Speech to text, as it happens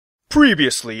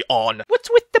Previously on What's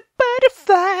with the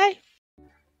Butterfly?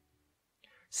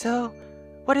 So,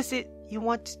 what is it you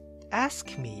want to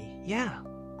ask me? Yeah.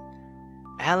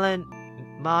 Alan,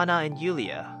 Mana, and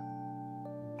Yulia.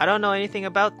 I don't know anything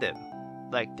about them,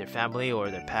 like their family or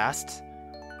their past.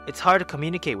 It's hard to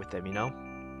communicate with them, you know?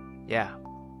 Yeah.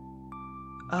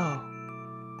 Oh.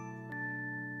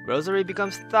 Rosary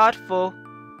becomes thoughtful.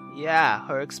 Yeah,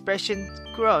 her expression's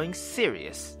growing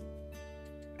serious.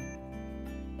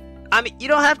 I mean, you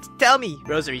don't have to tell me,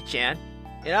 Rosary-chan.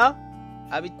 You know?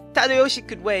 I mean, Tadayoshi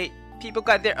could wait. People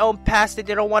got their own past that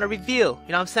they don't want to reveal.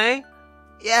 You know what I'm saying?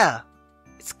 Yeah.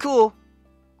 It's cool.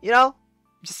 You know?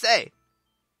 Just say.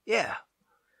 Yeah.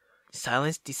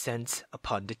 Silence descends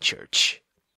upon the church.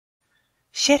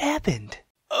 Shit happened.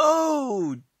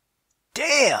 Oh,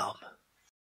 damn.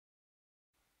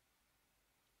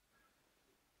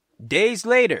 Days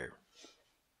later.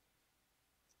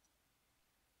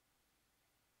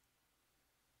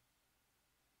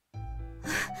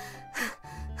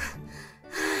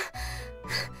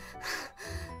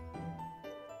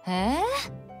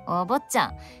お坊ちゃ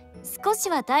ん、少し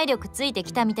は体力ついて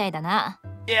きたみたいだな。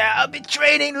Yeah, I've been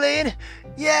training, Lin.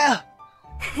 Yeah.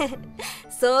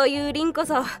 そういうリンこ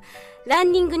そ、ラ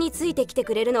ンニングについてきて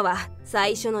くれるのは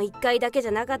最初の1回だけじ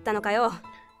ゃなかったのかよ。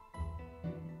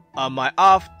On my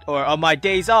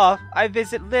days off, I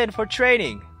visit Lin for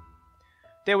training.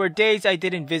 There were days I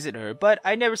didn't visit her, but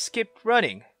I never skipped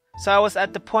running. So I was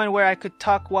at the point where I could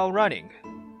talk while running.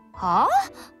 は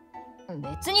あ？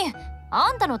別に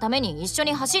あんたのために一緒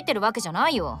に走ってるわけじゃな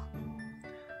いよ。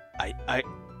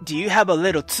Do you have a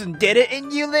little tsundere in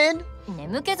you, Lin?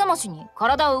 眠気覚ましに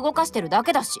体を動かしてるだ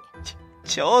けだし。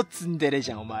超ツンデレ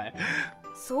じゃん、お前。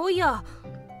そういや、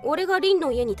俺がリン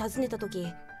の家に訪ねた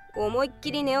時、思いっ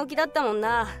きり寝起きだったもん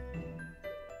な。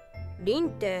リン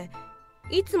って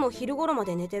いつも昼頃ま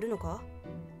で寝てるのか？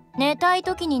寝たい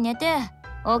時に寝て、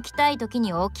起きたい時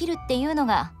に起きるっていうの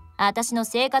が私の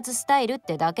生活スタイルっ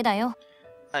てだけだよ。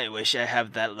I wish I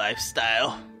have that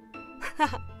lifestyle.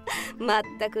 まっ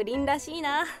たくリンらしい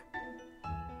な。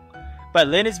But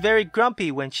Lin is very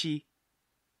grumpy when she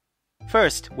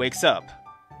first wakes up.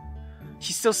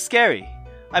 She's so scary.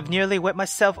 I've nearly wet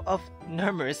myself off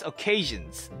numerous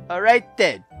occasions. Alright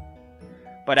then.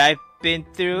 But I've been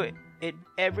through it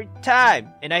every time,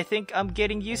 and I think I'm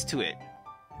getting used to it.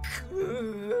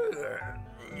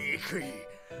 憎い。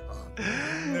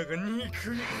なんか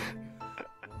憎い。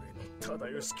俺の忠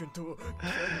義君とキャ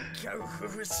ンキャン夫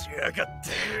婦しやがって。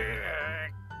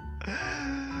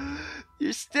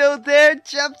You're still there,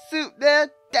 jumpsuit man?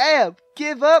 Damn!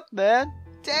 Give up, man!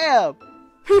 Damn!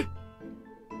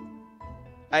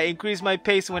 I increase my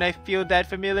pace when I feel that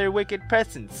familiar wicked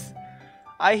presence.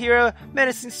 I hear a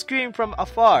menacing scream from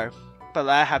afar, but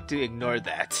I have to ignore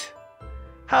that.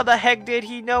 How the heck did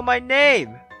he know my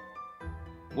name?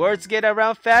 Words get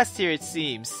around fast here, it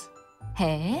seems. へ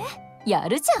え、や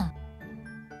るじゃん。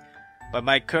But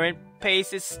my current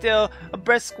pace is still a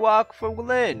brisk walk for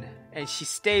Lin, and she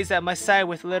stays at my side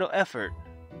with little effort.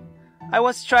 I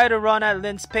once tried to run at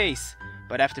Lin's pace,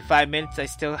 but after 5 minutes I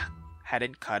still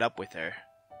hadn't caught up with her.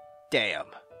 Damn.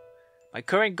 My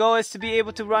current goal is to be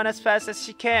able to run as fast as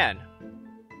she can.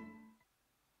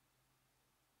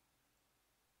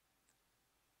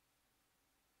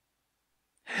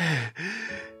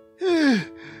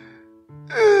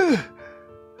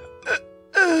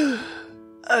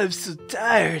 I'm so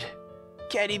tired.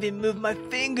 Can't even move my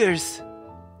fingers.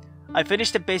 I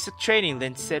finished the basic training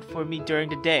Lin said for me during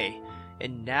the day,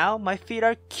 and now my feet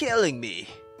are killing me.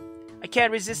 I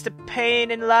can't resist the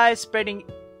pain and lie spreading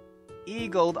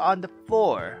eagled on the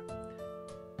floor.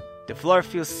 The floor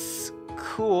feels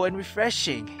cool and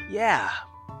refreshing, yeah.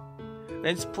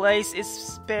 Lin's place is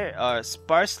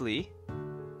sparsely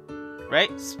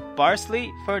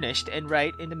furnished and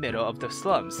right in the middle of the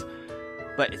slums,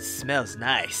 but it smells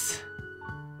nice.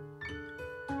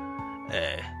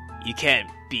 You can't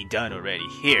be done already.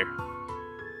 Here.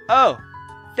 Oh,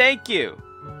 thank you.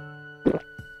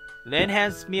 Lin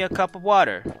hands me a cup of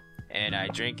water, and I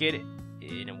drink it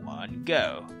in one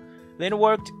go. Lin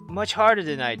worked much harder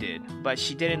than I did, but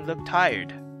she didn't look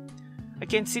tired. I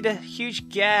can see the huge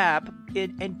gap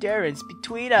in endurance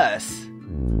between us.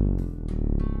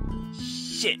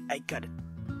 Shit,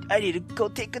 I need to go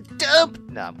take a dump.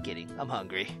 No, I'm kidding. I'm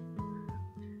hungry.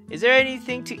 Is there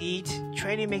anything to eat?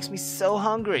 Training makes me so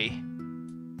hungry.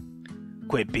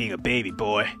 Quit being a baby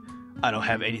boy. I don't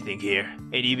have anything here,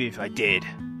 and even if I did,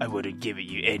 I wouldn't give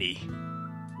you any.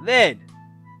 Lin!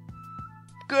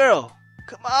 Girl,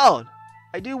 come on!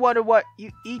 I do wonder what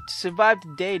you eat to survive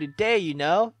the day to day, you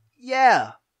know?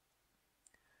 Yeah!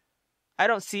 I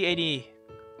don't see any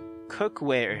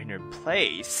cookware in her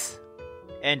place.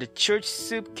 And the church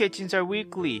soup kitchens are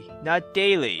weekly, not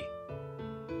daily.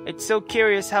 It's so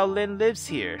curious how Lin lives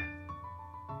here.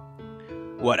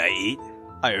 What I eat?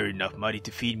 I earn enough money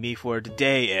to feed me for the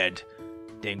day and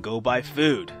then go buy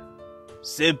food.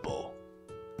 Simple.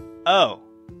 Oh,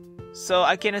 so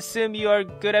I can assume you are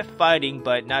good at fighting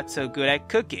but not so good at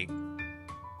cooking.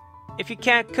 If you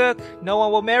can't cook, no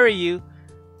one will marry you.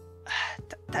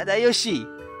 Tadayoshi,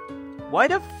 why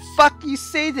the fuck you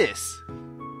say this?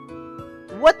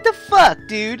 What the fuck,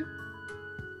 dude?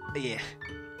 Yeah,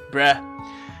 bruh,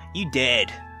 you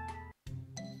dead.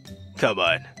 Come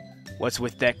on, what's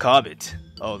with that comment?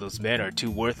 Oh, those men are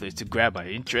too worthless to grab my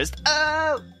interest.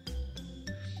 Oh!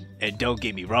 And don't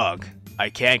get me wrong, I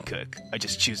can cook. I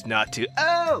just choose not to.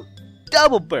 Oh!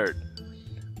 Double bird!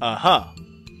 Uh-huh.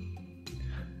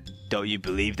 Don't you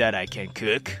believe that I can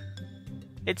cook?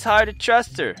 It's hard to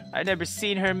trust her. I never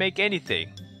seen her make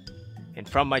anything. And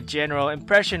from my general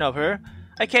impression of her,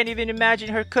 I can't even imagine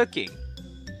her cooking.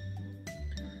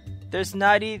 There's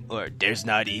not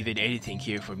even anything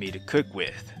here for me to cook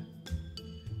with.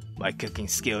 My cooking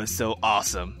skill is so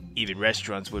awesome, even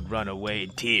restaurants would run away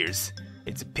in tears.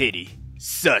 It's a pity.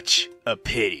 Such a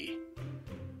pity.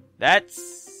 That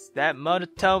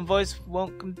monotone voice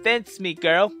won't convince me,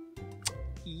 girl.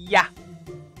 Yeah.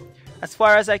 As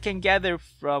far as I can gather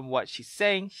from what she's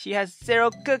saying, she has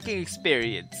zero cooking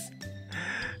experience.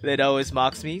 Lin always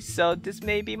mocks me, so this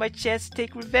may be my chance to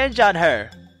take revenge on her.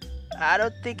 I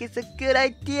don't think it's a good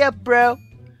idea, bro.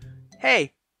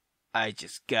 Hey, I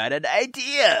just got an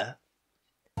idea.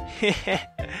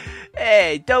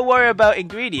 Hey, don't worry about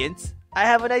ingredients. I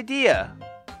have an idea.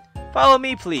 Follow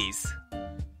me, please.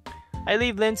 I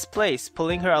leave Lin's place,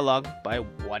 pulling her along by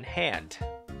one hand.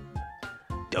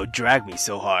 Don't drag me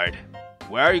so hard.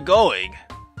 Where are you going?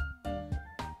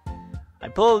 I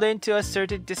pull Lin to a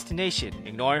certain destination,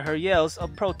 ignoring her yells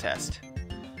of protest.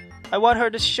 I want her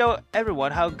to show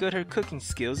everyone how good her cooking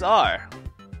skills are.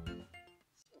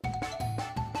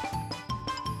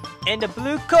 In the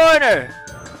blue corner,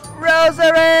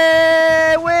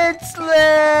 Rosary Winslet!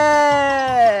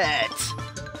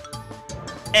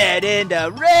 And in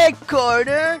the red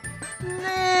corner, Lin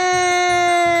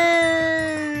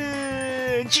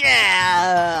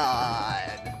John!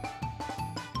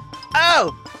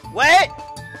 Oh, what?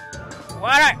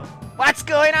 What's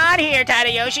going on here,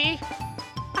 Tadayoshi?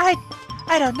 I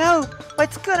don't know.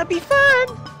 What's gonna be fun?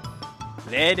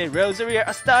 Lin and Rosary are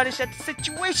astonished at the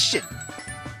situation.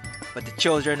 But the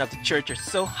children of the church are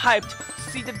so hyped to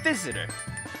see the visitor.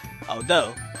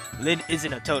 Although, Lin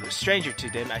isn't a total stranger to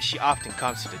them as she often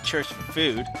comes to the church for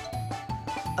food.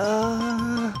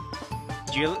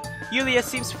 Yulia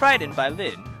seems frightened by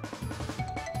Lin.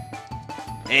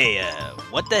 Hey,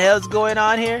 what the hell's going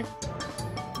on here?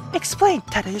 Explain,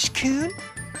 Tadayoshi-kun.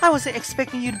 I wasn't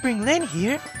expecting you to bring Lin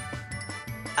here.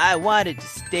 I wanted to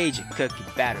stage a cooking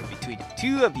battle between the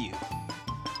two of you.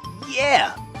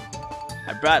 Yeah!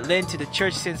 I brought Lin to the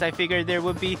church since I figured there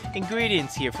would be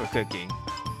ingredients here for cooking.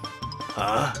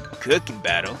 Huh? Cooking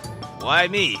battle? Why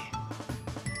me?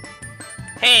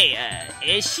 Hey,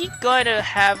 is she going to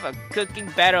have a cooking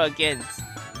battle against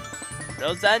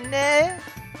Rosane?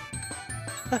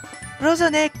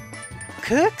 Rosane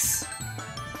cooks?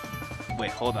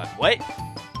 Wait, hold on, what?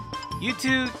 You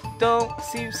two don't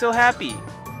seem so happy.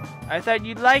 I thought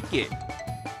you'd like it.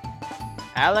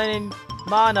 Alan and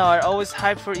Mana are always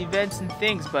hyped for events and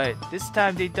things, but this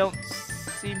time they don't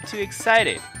seem too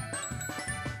excited.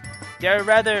 They're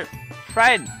rather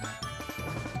frightened.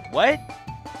 What?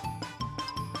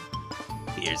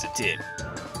 Here's a tip.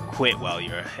 Quit while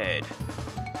you're ahead.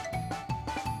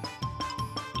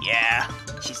 Yeah,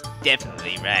 she's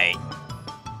definitely right.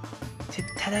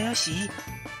 Tadayoshi,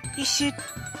 you should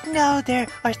know there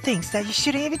are things that you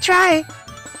shouldn't even try.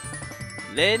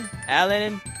 Lin, Alan,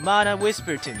 and Mana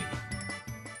whisper to me.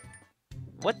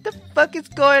 What the fuck is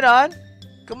going on?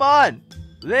 Come on!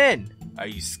 Lin, are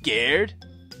you scared?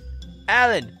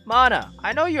 Alan, Mana,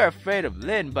 I know you're afraid of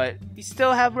Lin, but we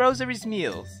still have Rosary's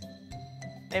meals.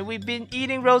 And we've been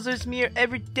eating Rosary's meal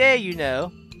every day, you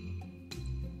know.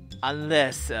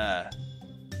 Unless,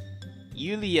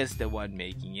 Yulia's the one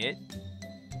making it.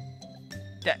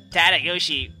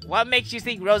 Tadayoshi, what makes you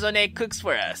think Rosane cooks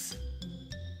for us?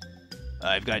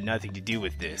 I've got nothing to do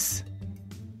with this.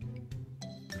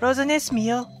 Rosane's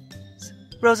meals.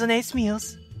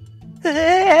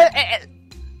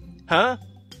 Huh?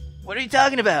 What are you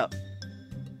talking about?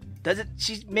 Doesn't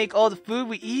she make all the food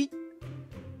we eat?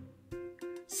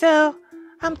 So,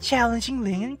 I'm challenging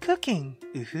Lin in cooking.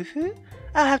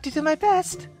 I'll have to do my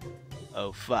best.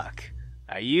 Oh fuck.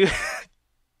 Are you...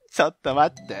 ちょっと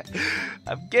待って。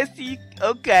I'm guessing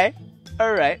okay.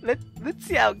 Alright, let's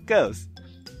see how it goes.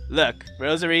 Look,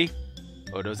 Rosary,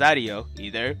 or Rosario,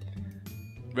 either.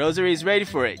 Rosary is ready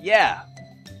for it, yeah.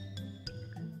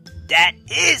 That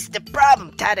is the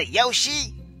problem,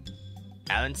 Tadayoshi.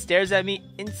 Alan stares at me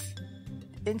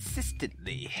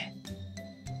insistently.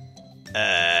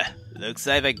 Looks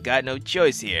like I got no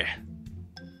choice here.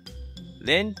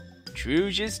 Lin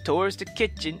trudges towards the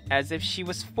kitchen as if she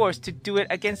was forced to do it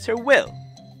against her will.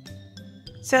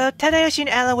 So Tadayoshi and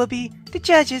Alan will be the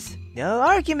judges. No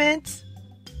arguments.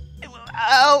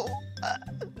 Oh,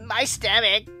 my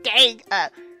stomach. Dang. I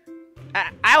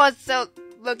was so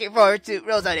looking forward to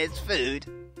Rosane's food.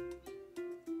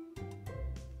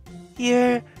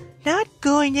 You're not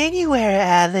going anywhere,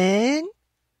 Alan.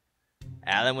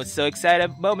 Alan was so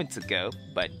excited moments ago,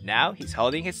 but now he's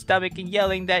holding his stomach and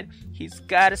yelling that he's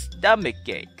got a stomach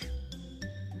ache.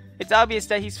 It's obvious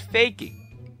that he's faking.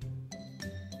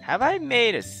 Have I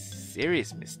made a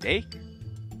serious mistake?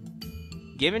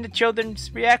 Given the children's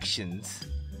reactions,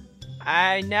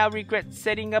 I now regret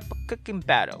setting up a cooking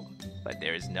battle, but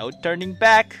there is no turning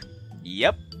back.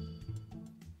 Yep.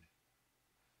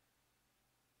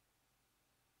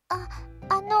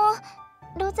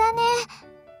 ロザネ、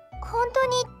本当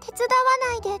に手伝わ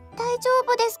ないで大丈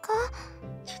夫ですか？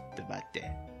ちょっと待っ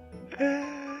て。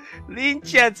Lin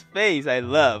Chan's face I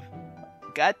love.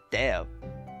 God damn.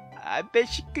 I bet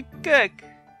she could cook.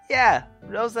 Yeah,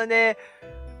 Rosane.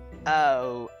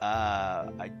 Oh, are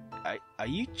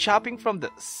you chopping from the...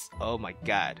 Oh my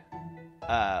god.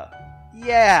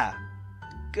 Yeah.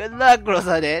 Good luck,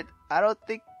 Rosane. I don't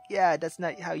think... Yeah, that's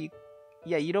not how you...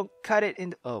 Yeah, you don't cut it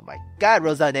in... Oh my god,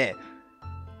 Rosane.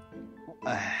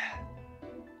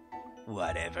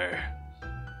 Whatever.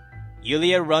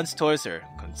 Yulia runs towards her,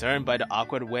 concerned by the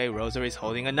awkward way Rosary is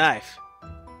holding a knife.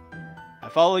 I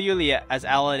follow Yulia as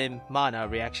Alan and Mana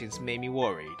reactions made me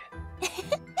worried.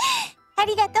 あ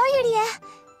りがとうユリア。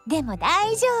でも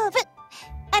大丈夫。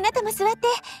あなたも座って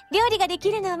料理がで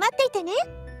きるのを待っていてね。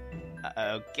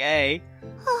Okay.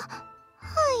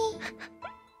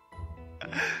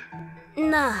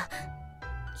 なあ、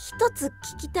一つ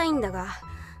聞きたいんだが。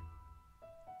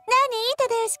何、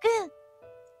忠義く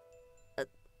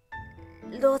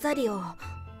ん。ロザリオ、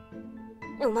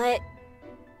お前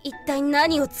一体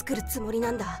何を作るつもりな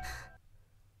んだ？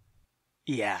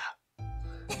 Yeah.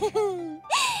 そ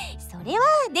れは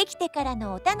できてから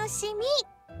のお楽しみ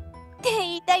って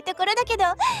言いたいところだけど、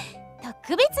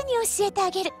特別に教えてあ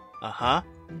げる。こ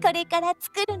れから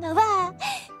作るのは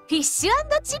フィッシュ&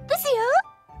チップスよ。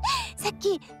さっ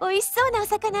き美味しそうなお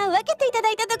魚を分けていた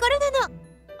だいたところなの。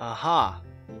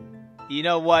You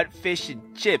know what? Fish and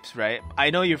chips, right?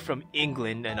 I know you're from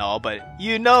England and all, but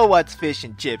you know what's fish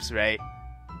and chips, right?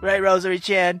 Right,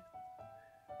 Rosary-chan?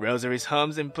 Rosary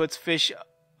hums and puts fish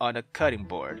on a cutting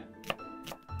board.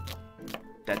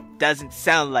 That doesn't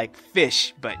sound like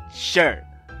fish, but sure.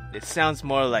 It sounds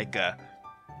more like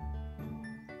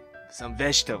some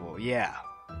vegetable, yeah.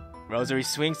 Rosary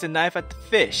swings the knife at the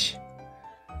fish.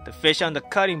 The fish on the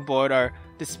cutting board are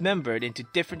dismembered into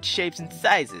different shapes and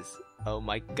sizes. Oh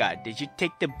my god, did you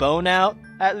take the bone out,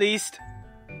 at least?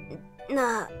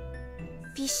 なあ、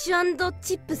フィッシュ&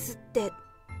チップスって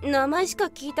名前しか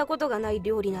聞いたことがない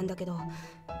料理なんだけど、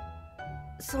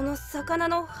その魚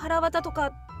の腹渡と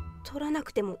か取らな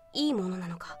くてもいいものな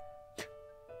のか？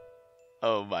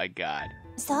 Oh my god.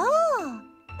 そう。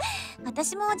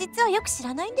私も実はよく知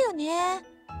らないんだよね。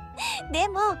で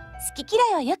も好き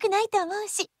嫌いは良くないと思う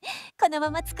し、この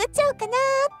まま作っちゃおうかなー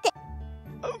って。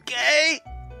Okay.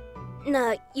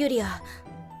 なあ、ユリア、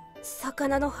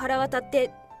魚の腹渡っ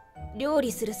て料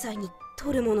理する際に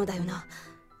取るものだよな。はい、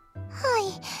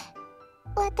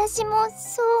私も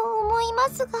そう思いま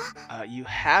すが。You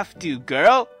have to,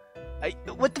 girl.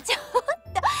 What the... ちょっ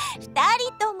と、二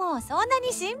人ともそんな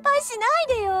に心配しな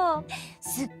いでよ。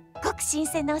すっごく新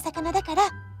鮮なお魚だから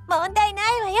問題な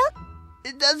いわよ。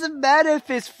It doesn't matter if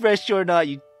it's fresh or not,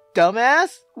 you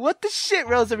dumbass. What the shit,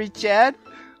 Rosary-chan?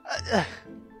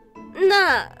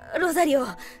 なあ、ロザリオ、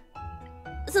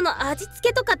その味付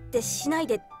けとかってしない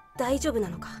で大丈夫な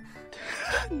のか？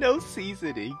 No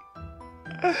seasoning.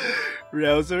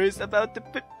 Rosary is about to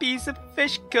put a piece of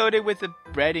fish coated with a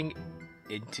breading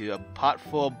into a pot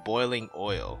full of boiling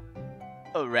oil.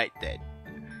 Alright then.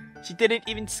 She didn't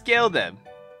even scale them.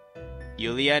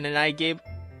 Yulian and I gave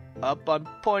up on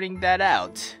pointing that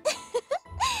out.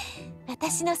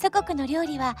 私の祖国の料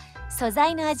理は素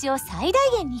材の味を最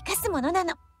大限に生かすものな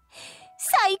の。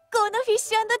最高のフィッ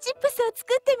シュ&チップスを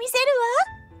作ってみせる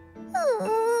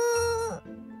わ。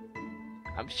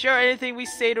I'm sure anything we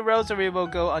say to Rosary will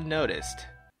go unnoticed.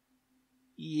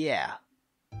 Yeah.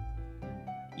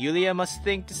 Yulia must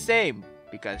think the same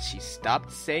because she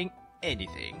stopped saying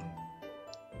anything.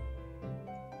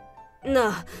 な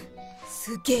あ、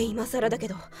すげえ今更だけ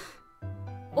ど、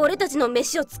俺たちの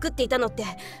飯を作っていたのって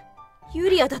ユ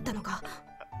リアだったのか？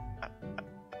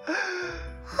は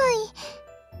い、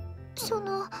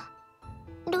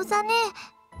ロザネ、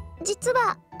実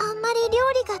はあんまり料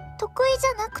理が得意じ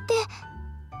ゃなくて。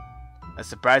A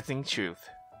surprising truth.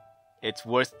 It's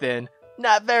worse than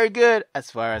not very good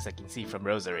as far as I can see from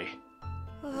Rosary.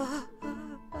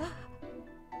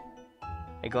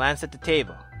 I glance at the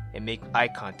table and make eye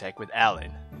contact with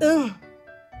Alan.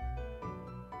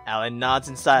 Alan nods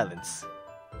in silence.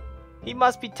 He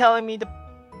must be telling me to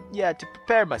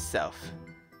prepare myself.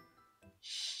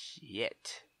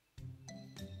 Shit.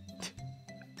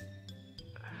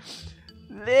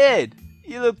 Lin,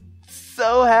 you look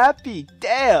so happy.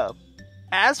 Damn.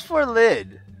 As for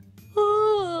Lin.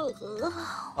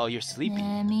 Oh, you're sleepy.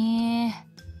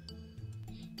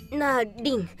 なあ、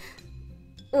リン。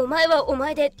お前はお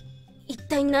前で一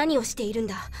体何をしているん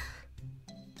だ？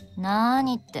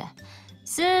何って、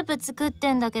スープ作っ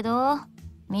てんだけど、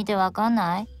見てわかん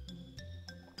ない？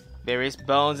 Various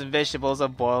bones and vegetables are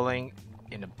boiling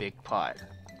in a big pot.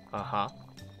 Uh-huh.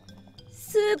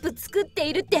 スープ作って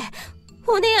いるって、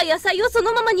骨や野菜をそ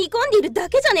のまま煮込んでいるだ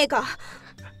けじゃねえか。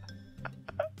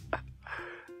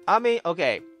I mean,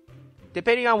 okay.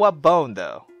 Depending on what bone,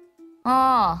 though.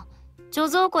 ああ、貯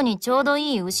蔵庫にちょうど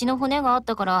いい牛の骨があっ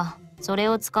たから、それ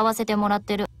を使わせてもらっ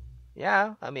てる。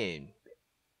Yeah, I mean,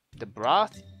 the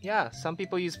broth, yeah, some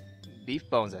people use beef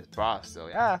bones as broth, so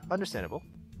yeah, understandable.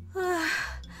 はあ、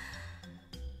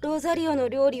ロザリオの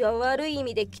料理は悪い意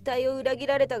味で期待を裏切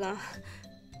られたが、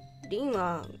リン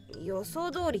は予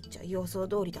想通りっちゃ予想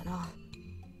通りだな。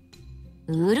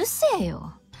うるせえ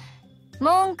よ。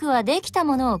文句はできた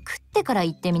ものを食ってから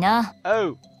言ってみな。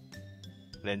Oh,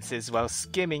 Lin says while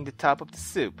skimming the top of the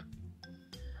soup.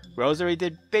 Rosary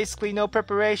did basically no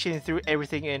preparation and threw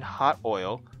everything in hot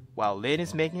oil, while Lin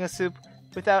is making a soup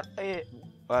without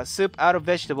soup out of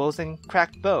vegetables and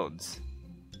cracked bones.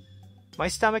 My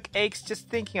stomach aches just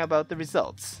thinking about the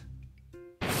results.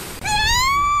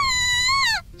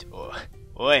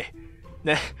 Oi,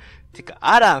 Tika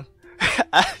Aram.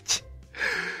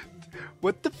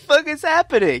 What the fuck is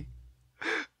happening?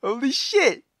 Holy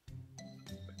shit!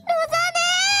 ロザネ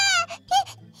ー、火を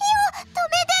止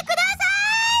めてくださ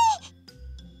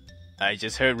い。 I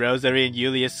just heard Rosary and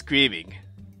Yulia screaming.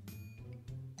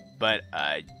 But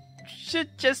I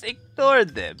should just ignore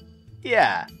them.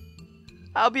 Yeah,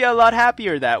 I'll be a lot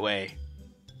happier that way.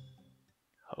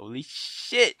 Holy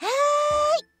shit! は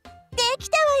ーい、でき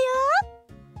たわ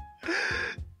よ。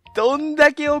どん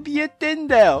だけ怯えてん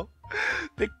だよ。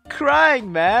They're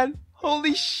crying, man.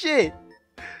 Holy shit.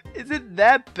 Is it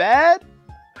that bad?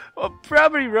 Well,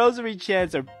 probably Rosary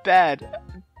chants are bad.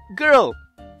 Girl,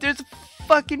 there's a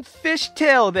fucking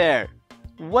fishtail there.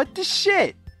 What the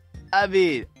shit? I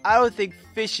mean, I don't think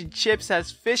fish and chips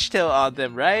has fishtail on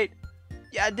them, right?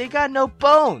 Yeah, they got no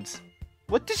bones.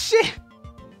 What the shit?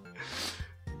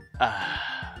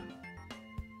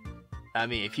 I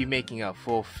mean, if you're making a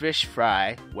full fish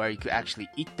fry where you could actually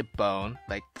eat the bone,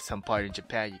 like some part in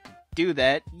Japan, you could do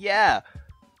that, yeah.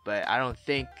 But I don't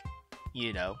think,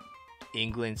 you know,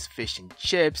 England's fish and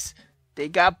chips, they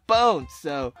got bones,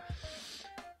 so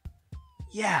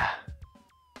yeah.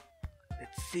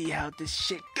 Let's see how this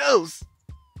shit goes.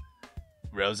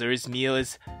 Rosary's meal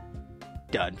is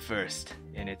done first,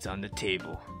 and it's on the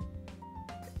table.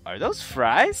 Are those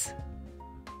fries?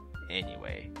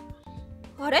 Anyway.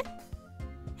 あれ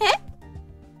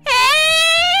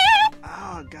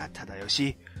？Oh god,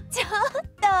 Tadayoshi. ちょっ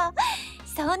と、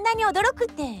そんなに驚くっ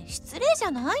て失礼じ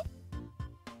ゃない？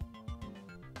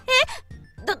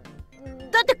だ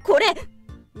ってこれ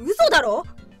嘘だろ？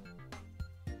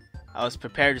 I was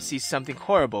prepared to see something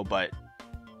horrible, but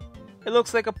it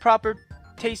looks like a proper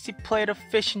tasty plate of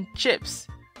fish and chips.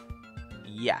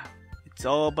 Yeah, it's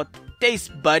all about the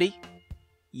taste, buddy.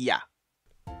 Yeah.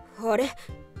 あれ？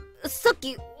さっ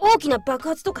き大きな爆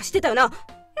発とかしてたよな。なん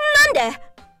で？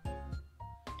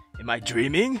 Am I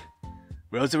dreaming?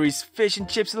 Rosary's fish and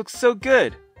chips look so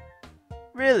good.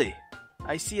 Really?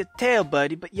 I see a tail,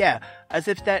 buddy, but yeah, as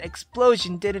if that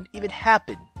explosion didn't even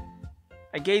happen.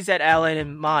 I gaze at Alan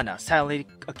and Mana, silently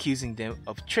accusing them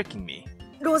of tricking me.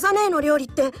 ロザネーの料理っ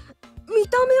て見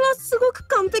た目はすごく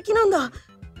完璧なんだ。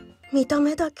見た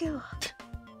目だけは。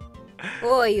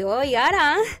おいおい、ア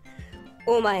ラン。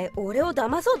お前、俺を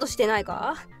騙そうとしてない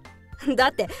か？だ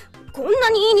って、こん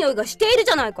なにいい匂いがしている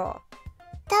じゃないか。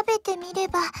食べてみれ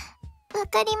ばわ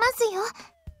かりますよ、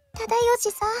忠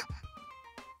義さ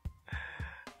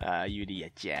ん。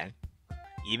Yuria-chan.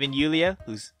 Even Yulia,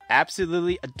 who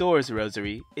absolutely adores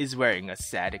Rosary, is wearing a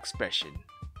sad expression.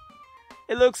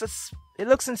 It looks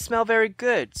and smells very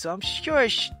good, so I'm sure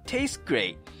it should taste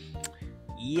great.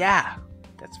 Yeah,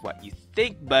 that's what you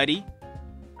think, buddy.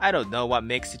 I don't know what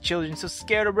makes the children so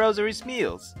scared of Rosary's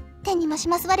meals. 天に増し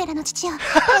ます我らの父よ。我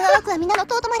が枠は皆の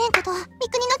尊まれんこと、三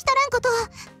国の来たらんこと。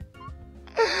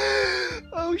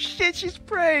Oh shit, she's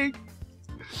praying.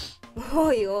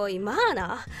 おいおい、まあ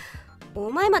な。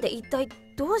お前まで一体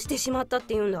どうしてしまったっ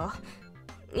て言うんだ。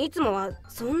いつもは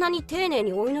そんなに丁寧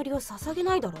にお祈りを捧げ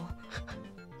ないだろ。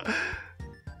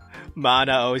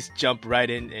Mana always jump right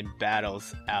in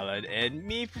battles Alan and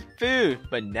me for food,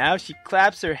 but now she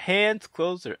claps her hands,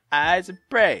 closes her eyes, and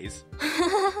prays.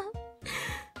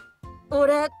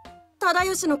 俺、忠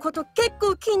義のこと結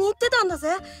構気に入ってたんだぜ。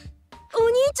お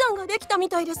兄ちゃんができたみ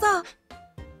たいでさ、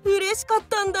嬉しかっ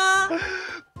たんだ。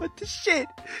What the shit?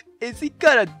 Is he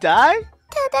gonna die? 忠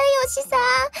義さ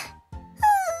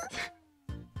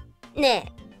ん。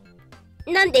ね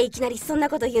え、なんでいきなりそんな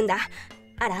こと言うんだ、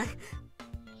アラン。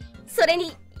それ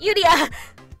に、ユリア、どう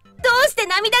して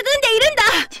涙ぐんでいるんだ。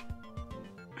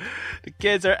 The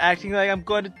kids are acting like I'm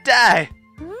going to die.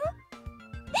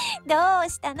 どう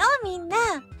したのみんな。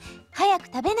早く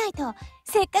食べないと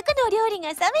せっかくの料理が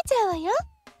冷めちゃうわよ。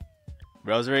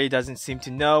 Rosary doesn't seem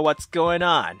to know what's going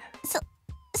on. そ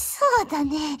うだ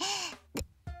ね。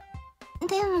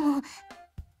でもやっ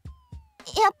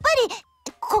ぱり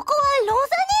ここはロー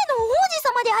ザ姉の王子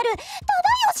様である忠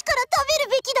義から食べる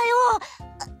べきだよ。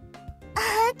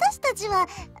私たちは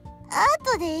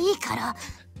後でいいから。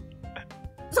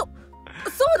そ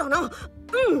うだな。うん、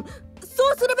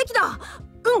そうするべきだ。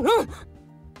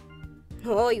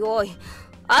おいおい、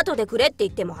後でくれって言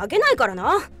ってもあげないから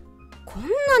な。こん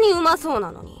なにうまそう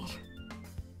なのに。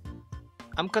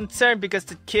I'm concerned because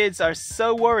the kids are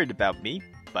so worried about me,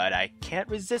 but I can't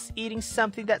resist eating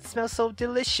something that smells so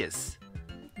delicious.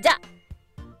 じゃ、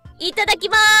いただき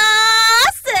まー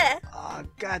す。 Oh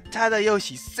god,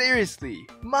 Tadayoshi, seriously,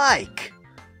 Mike!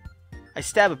 I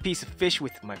stab a piece of fish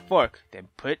with my fork, then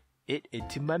put it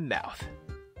into my mouth.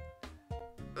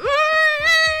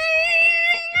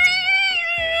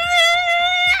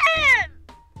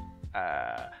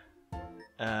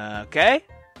 Okay?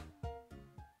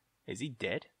 Is he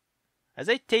dead? As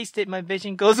I taste it, my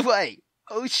vision goes away.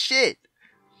 Oh shit!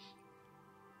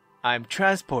 I'm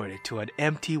transported to an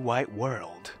empty white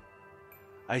world.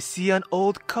 I see an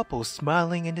old couple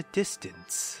smiling in the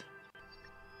distance.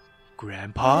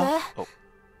 Grandpa? Oh.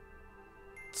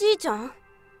 じいちゃん？ば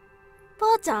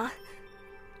あちゃん？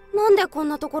なんでこん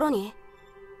なところに？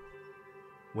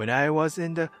 When I was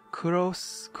in the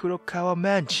Kurokawa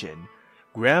mansion,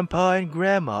 Grandpa and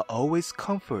Grandma always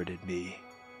comforted me.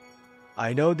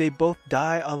 I know they both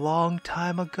died a long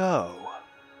time ago.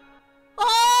 お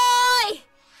ーい！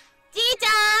じいちゃ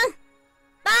ん！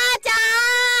ばあち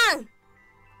ゃん！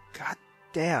 God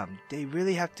damn, they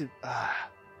really have to...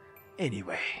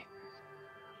 Anyway,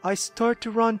 I start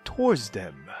to run towards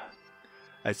them.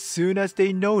 As soon as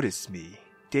they notice me,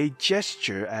 they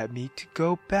gesture at me to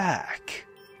go back.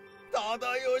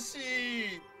 忠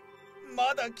義、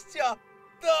まだ来ちゃ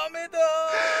ダメだ。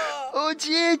おじ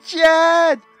いち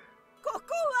ゃん！ここは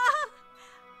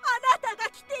あなたが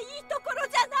来ていいところ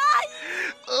じゃない。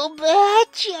おばあ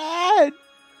ちゃん!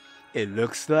 It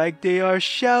looks like they are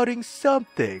shouting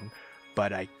something,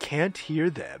 but I can't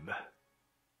hear them. ダメで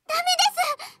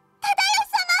す、忠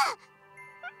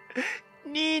義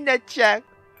様。ニーナちゃん。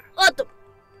あと、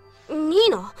ニー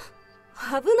ナ、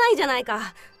危ないじゃない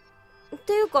か。っ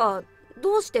ていうか、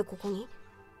どうしてここに？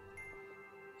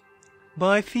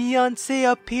 My fiancée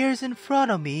appears in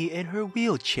front of me in her wheelchair.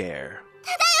 忠義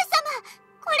様、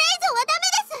これ以上はダメ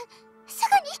です。す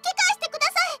ぐに引き返してくだ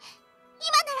さい。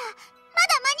今ならま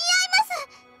だ間に合い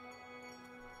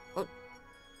ます。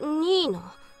ニー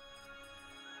ナ。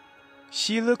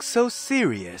 She looks so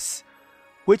serious,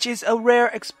 which is a rare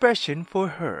expression for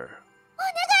her. お願い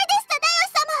です、忠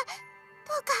義様。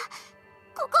どうか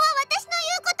ここは私の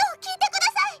言うことを聞いてくだ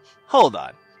さい。 Hold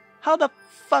on. How the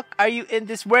fuck are you in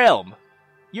this realm?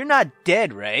 You're not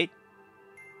dead, right?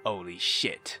 Holy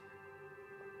shit.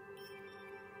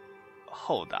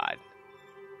 Hold on.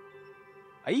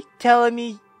 Are you telling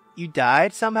me you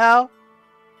died somehow?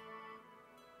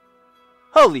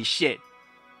 Holy shit.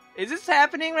 Is this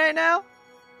happening right now?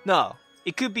 No.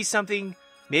 It could be something...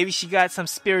 Maybe she got some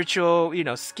spiritual,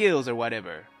 skills or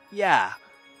whatever. Yeah.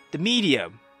 The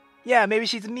medium. Yeah, maybe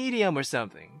she's a medium or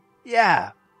something.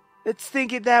 Yeah. Let's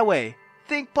think it that way.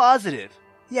 Think positive.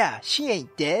 Yeah, she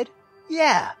ain't dead.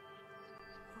 Yeah.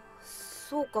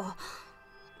 そうか。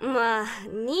まあ、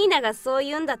ニーナがそう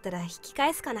言うんだったら引き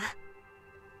返すかな。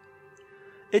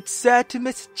It's sad to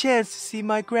miss a chance to see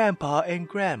my grandpa and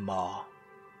grandma.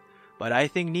 But I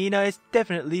think Nina is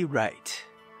definitely right.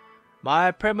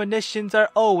 My premonitions are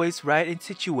always right in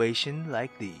situations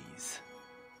like these.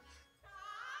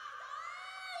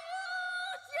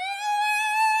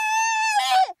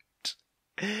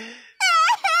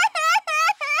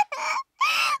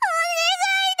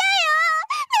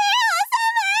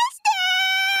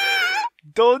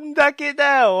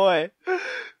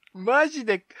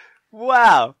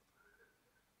 Wow.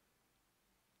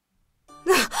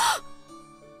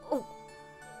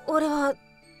 俺は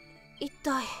一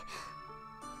体。よ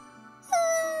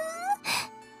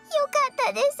かっ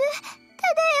たです、忠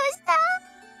義さ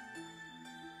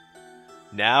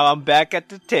ん。 Now I'm back at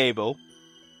the table.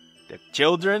 The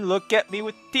children look at me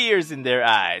with tears in their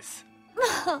eyes.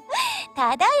 もう、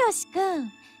忠義くん、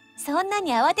そんな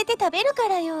に慌てて食べるか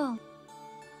らよ。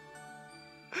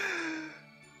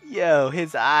Yo,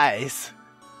 his eyes.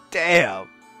 Damn.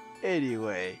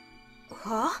 Anyway.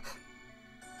 は？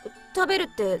食べるっ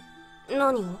て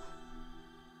何を？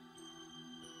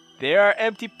 There are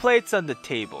empty plates on the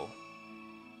table.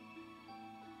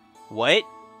 What?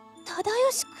 忠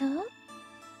義くん？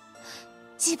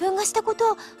自分がしたこ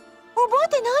と覚え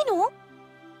てないの？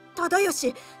忠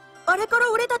義、あれから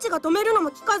俺たちが止めるの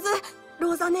も聞かず、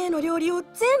ローザ姉の料理を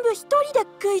全部一人で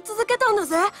食い続けたんだ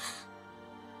ぜ。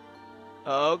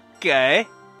Okay.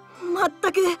 まっ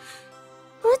たく無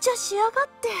茶しやがっ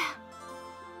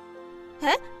て。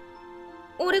え？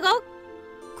俺が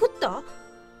食った？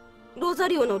ロザ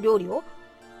リオの料理を？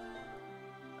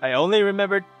 I only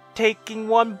remember taking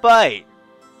one bite.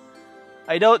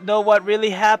 I don't know what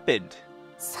really happened.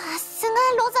 さすがロ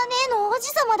ザ姉の王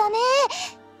子様だね。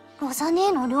ロザ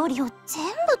姉の料理を全部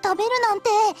食べるなんて。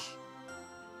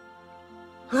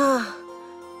はあ、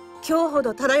今日ほ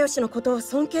ど忠義のことを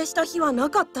尊敬した日はな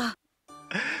かった。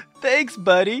Thanks,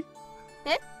 buddy.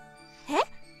 え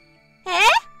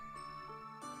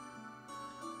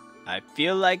I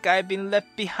feel like I've been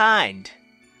left behind.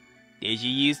 Did you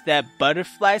use that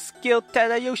butterfly skill,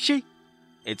 Tadayoshi?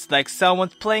 It's like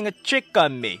someone's playing a trick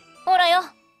on me. ほらよ。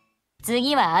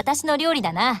次は私の料理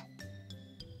だな。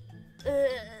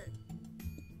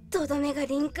とどめが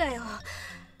リンかよ。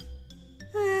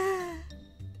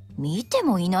見て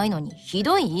もいないのにひ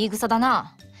どい言い草だ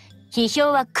な。批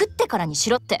評は食ってからにし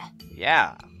ろって。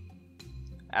Yeah.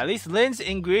 At least Lin's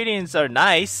ingredients are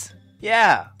nice.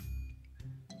 Yeah.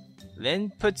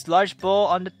 Lin puts large bowl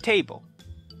on the table.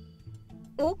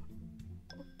 お？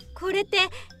これって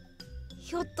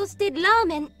ひょっとしてラー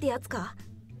メンってやつか？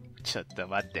ちょっと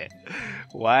待って。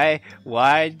Why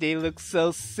they look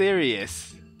so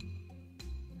serious?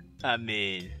 I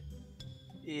mean,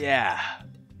 yeah.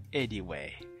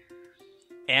 Anyway.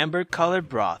 Amber-colored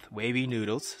broth, wavy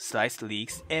noodles, sliced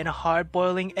leeks, and a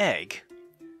hard-boiling egg.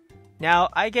 Now,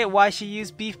 I get why she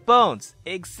used beef bones.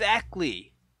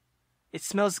 Exactly. It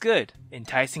smells good,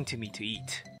 enticing to me to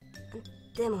eat.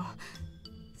 でも、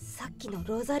さっきの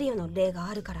ロザリオの例が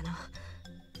あるからな。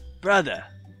Brother,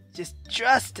 just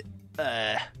trust...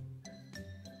 I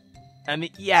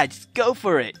mean, yeah, just go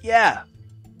for it, yeah.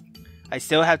 I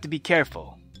still have to be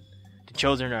careful. The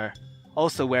children are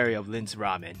also wary of Lin's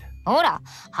ramen. ほら、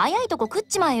早いとこ食っ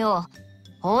ちまえよ。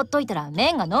放っといたら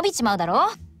麺が伸びちまうだろ。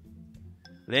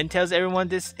Lin tells everyone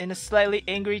this in a slightly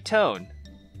angry tone.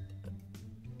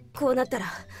 こうなったら、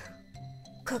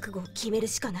覚悟を決める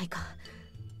しかないか。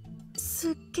す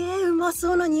っげえうま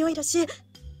そうな匂いだし、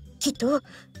きっと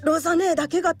ロザネーだ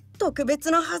けが特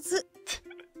別なはず。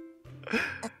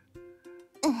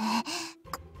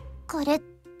これ、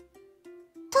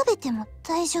食べても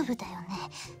大丈夫だよね。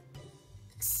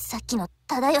さっきの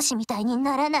忠義みたいに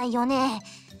ならないよね。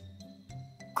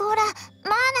こら、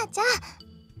マーナちゃん。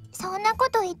そんなこ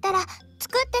と言ったら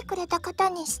作ってくれた方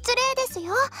に失礼です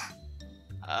よ。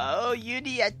Oh, ユ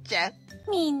リアちゃん。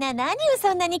みんな何を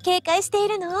そんなに警戒してい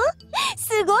るの？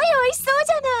すごい美味しそう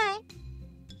じゃない。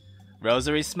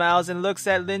Rosary smiles and looks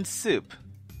at Lin's soup.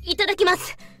 いただきま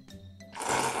す。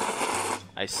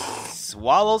I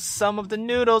swallow some of the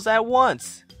noodles at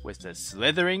once with a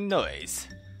slithering noise.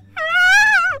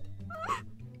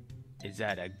 Is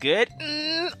that a good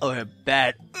or a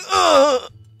bad?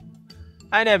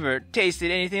 I never tasted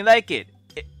anything like it.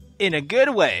 In a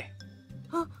good way.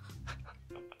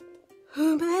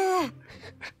 うめえ。なんだ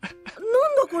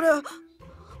これ。こんなにうめえ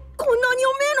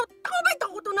の食べた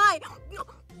ことない。うめえよ。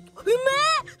うま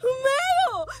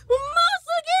す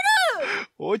ぎる。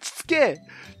落ち着け。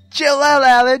Chill out,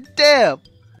 Alan. Damn.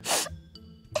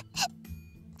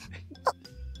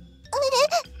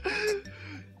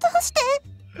 どうして？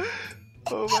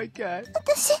 Oh my god.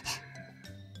 私泣い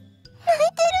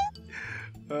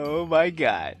てる。Oh my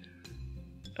god.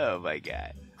 Oh my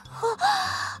god.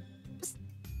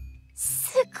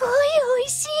 すごい美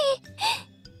味しい。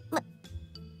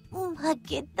負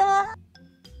けた。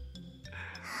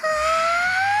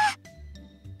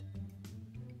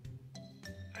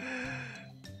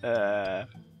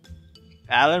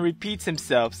Alan repeats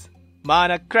himself.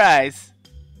 Mana cries.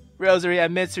 Rosary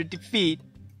admits her defeat.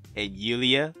 And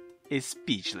Yulia is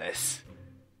speechless.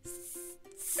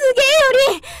 すげえ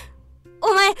よりん、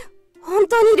お前本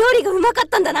当に料理がうまかっ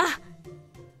たんだな。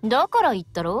だから言っ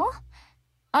たろ。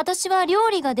私は料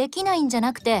理ができないんじゃ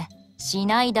なくてし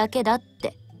ないだけだっ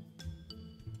て。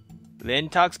Lin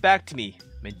talks back to me,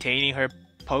 maintaining her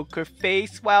poker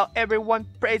face while everyone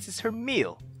praises her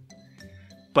meal.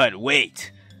 But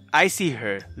wait, I see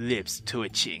her lips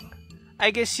twitching.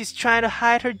 I guess she's trying to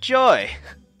hide her joy.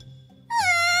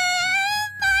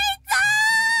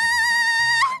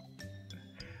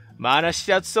 Mana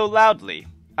shouts so loudly,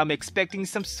 I'm expecting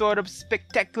some sort of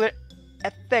spectacular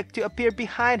effect to appear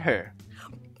behind her.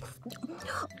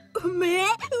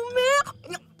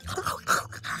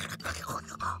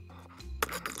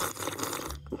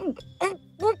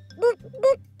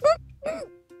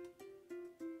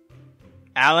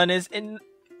 Alan is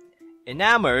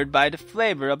enamored by the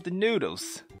flavor of the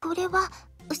noodles. これは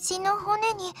牛の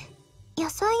骨に野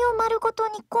菜を丸ごと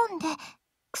煮込んで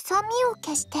臭みを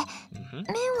消して、麺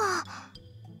は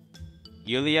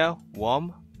Yulia,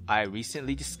 Wom, I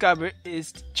recently discovered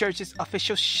is the church's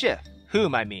official chef.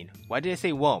 Whom I mean, why did I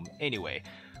say Wom anyway?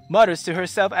 Mutters to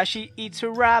herself as she eats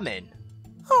her ramen.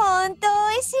 ほんと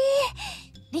美味しい。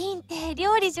リンって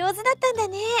料理上手だったんだ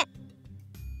ね。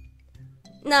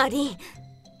なあリン、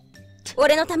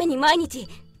俺のために毎日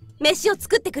飯を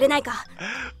作ってくれないか。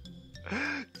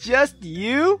Just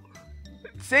you?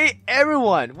 Say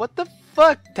everyone. What the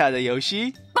fuck,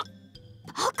 Tadayoshi? バ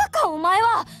カかお前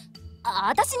は。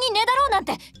私にねだろうなん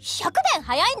て100年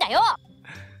早いんだよ。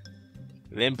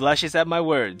Lin blushes at my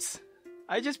words.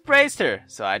 I just praised her,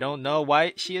 so I don't know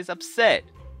why she is upset.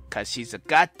 Cause she's a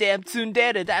goddamn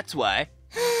tsundere, that's why.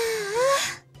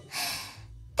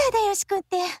 忠義くんっ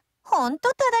てほんと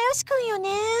忠義くんよね。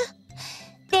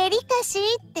デリカシー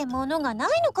ってものがな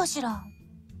いのかしら。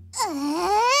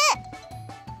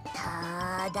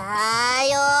忠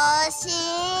義。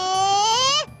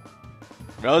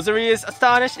Rosary is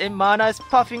astonished and Mana is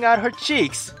puffing out her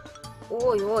cheeks.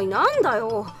 おいおい、なんだ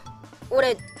よ。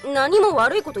俺何も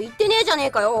悪いこと言ってねえじゃね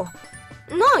えかよ。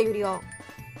なあユリア。いえ、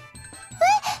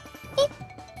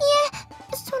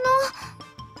その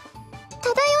忠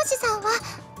義さんは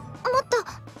もっと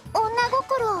女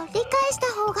心を理解し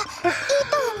た方がいい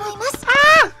と思います。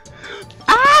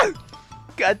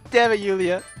God damn it,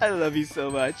 Yulia. I love you so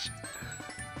much.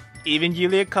 Even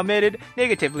Yulia commented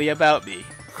negatively about me.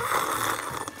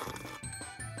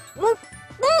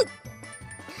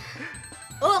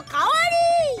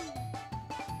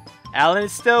 Alan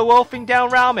is still wolfing down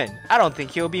ramen. I don't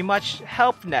think he'll be much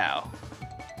help now.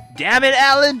 Damn it,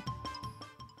 Alan!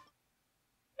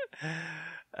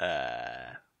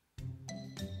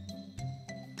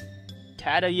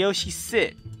 Tadayoshi,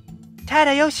 sit.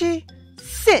 Tadayoshi?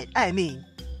 Sit, I mean.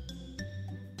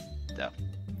 The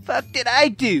fuck did I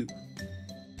do?